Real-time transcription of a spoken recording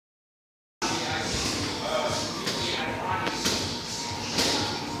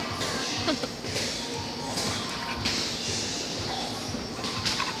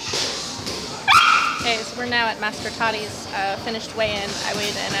We're now at Master Toddy's finished weigh-in. I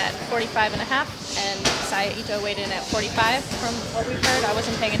weighed in at 45 and a half, and Duuglas-Ittu weighed in at 45 from what we've heard. I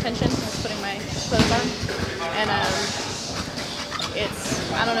wasn't paying attention. I was putting my clothes on. And it's,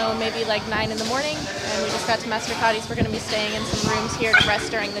 I don't know, maybe like 9 in the morning, and we just got to Master Toddy's. We're going to be staying in some rooms here to rest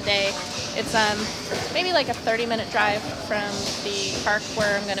during the day. It's maybe like a 30-minute drive from the park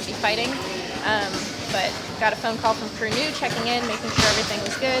where I'm going to be fighting. But got a phone call from crew new, checking in, making sure everything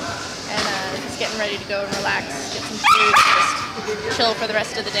was good, and just getting ready to go and relax, get some food, and just chill for the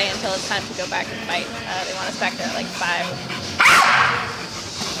rest of the day until it's time to go back and fight. They want us back there at like 5.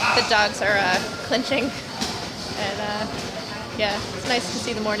 The dogs are clinching, and yeah, it's nice to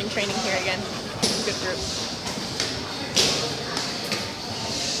see the morning training here again. Good group.